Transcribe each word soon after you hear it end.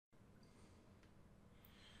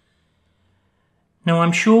Now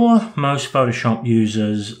I'm sure most Photoshop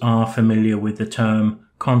users are familiar with the term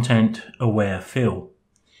Content Aware Fill.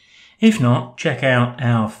 If not, check out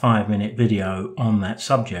our 5-minute video on that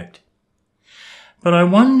subject. But I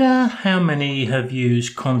wonder how many have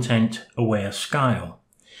used Content Aware Scale,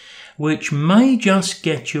 which may just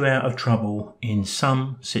get you out of trouble in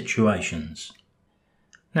some situations.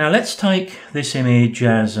 Now let's take this image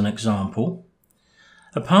as an example.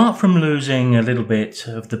 Apart from losing a little bit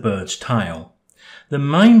of the bird's tail, the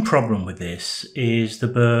main problem with this is the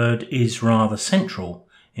bird is rather central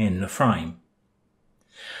in the frame.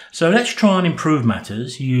 So let's try and improve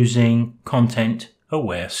matters using Content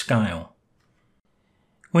Aware Scale.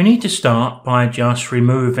 We need to start by just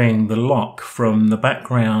removing the lock from the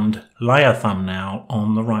background layer thumbnail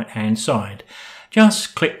on the right hand side.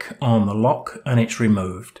 Just click on the lock and it's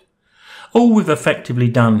removed. All we've effectively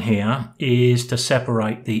done here is to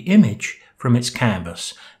separate the image from its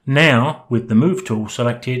canvas. Now, with the Move tool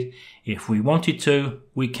selected, if we wanted to,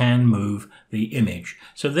 we can move the image.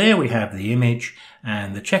 So there we have the image,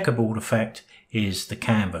 and the checkerboard effect is the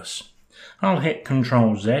canvas. I'll hit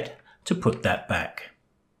Ctrl Z to put that back.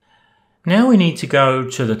 Now we need to go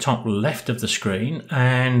to the top left of the screen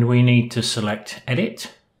and we need to select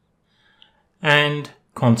Edit and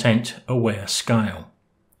Content Aware Scale.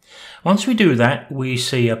 Once we do that, we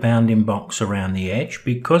see a bounding box around the edge.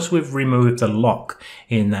 Because we've removed the lock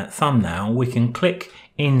in that thumbnail, we can click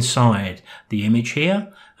inside the image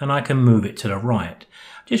here and I can move it to the right.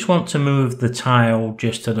 Just want to move the tail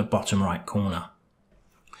just to the bottom right corner.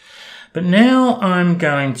 But now I'm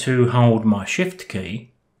going to hold my Shift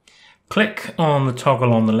key, click on the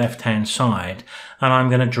toggle on the left hand side, and I'm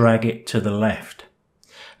going to drag it to the left.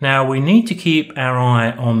 Now we need to keep our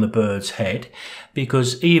eye on the bird's head,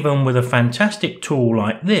 because even with a fantastic tool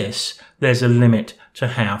like this, there's a limit to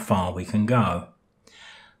how far we can go.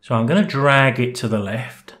 So I'm going to drag it to the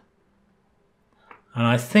left, and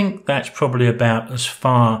I think that's probably about as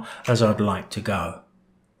far as I'd like to go.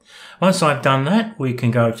 Once I've done that, we can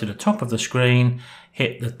go to the top of the screen,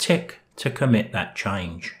 hit the tick to commit that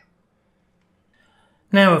change.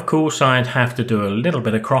 Now of course I'd have to do a little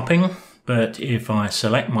bit of cropping, but if I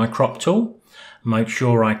select my crop tool, make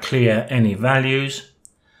sure I clear any values,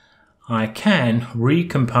 I can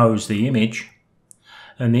recompose the image,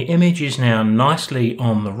 and the image is now nicely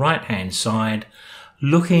on the right hand side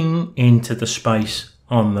looking into the space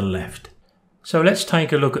on the left. So let's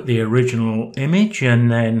take a look at the original image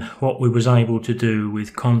and then what we was able to do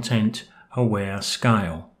with Content Aware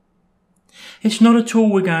Scale. It's not a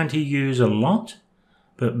tool we're going to use a lot,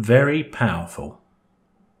 but very powerful.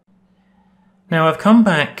 Now I've come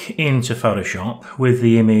back into Photoshop with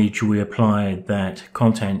the image we applied that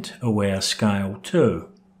Content Aware Scale to.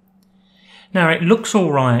 Now it looks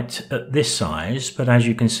alright at this size, but as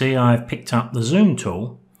you can see I've picked up the Zoom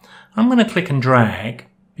tool. I'm going to click and drag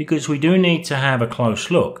because we do need to have a close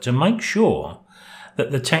look to make sure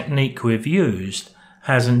that the technique we've used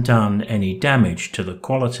hasn't done any damage to the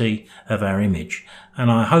quality of our image,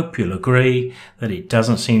 and I hope you'll agree that it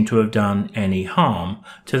doesn't seem to have done any harm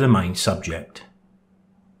to the main subject.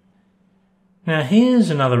 Now here's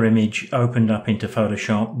another image opened up into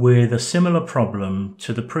Photoshop with a similar problem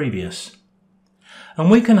to the previous, and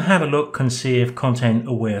we can have a look and see if Content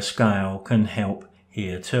Aware Scale can help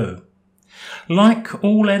here too. Like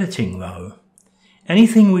all editing though,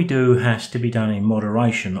 anything we do has to be done in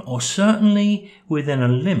moderation, or certainly within a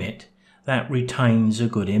limit that retains a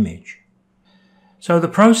good image. So the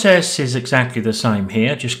process is exactly the same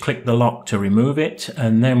here. Just click the lock to remove it,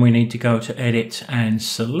 and then we need to go to Edit and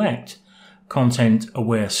select Content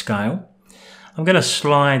Aware Scale. I'm going to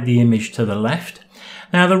slide the image to the left.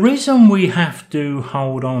 Now the reason we have to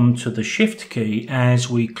hold on to the Shift key as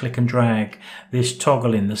we click and drag this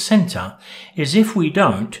toggle in the center is if we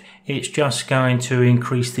don't, it's just going to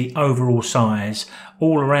increase the overall size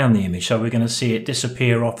all around the image. So we're going to see it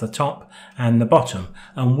disappear off the top and the bottom,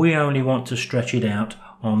 and we only want to stretch it out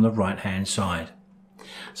on the right hand side.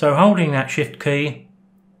 So holding that Shift key,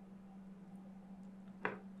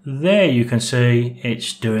 there you can see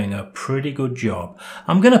it's doing a pretty good job.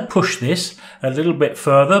 I'm going to push this a little bit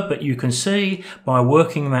further, but you can see by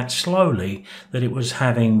working that slowly that it was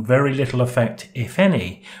having very little effect, if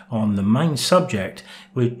any, on the main subject,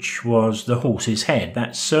 which was the horse's head.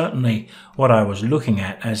 That's certainly what I was looking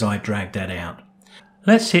at as I dragged that out.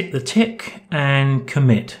 Let's hit the tick and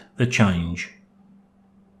commit the change.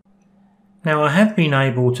 Now I have been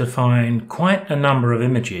able to find quite a number of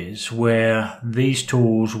images where these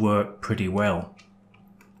tools work pretty well.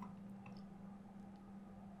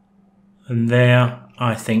 And there,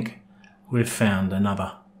 I think, we've found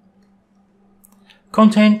another.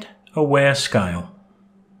 Content Aware Scale.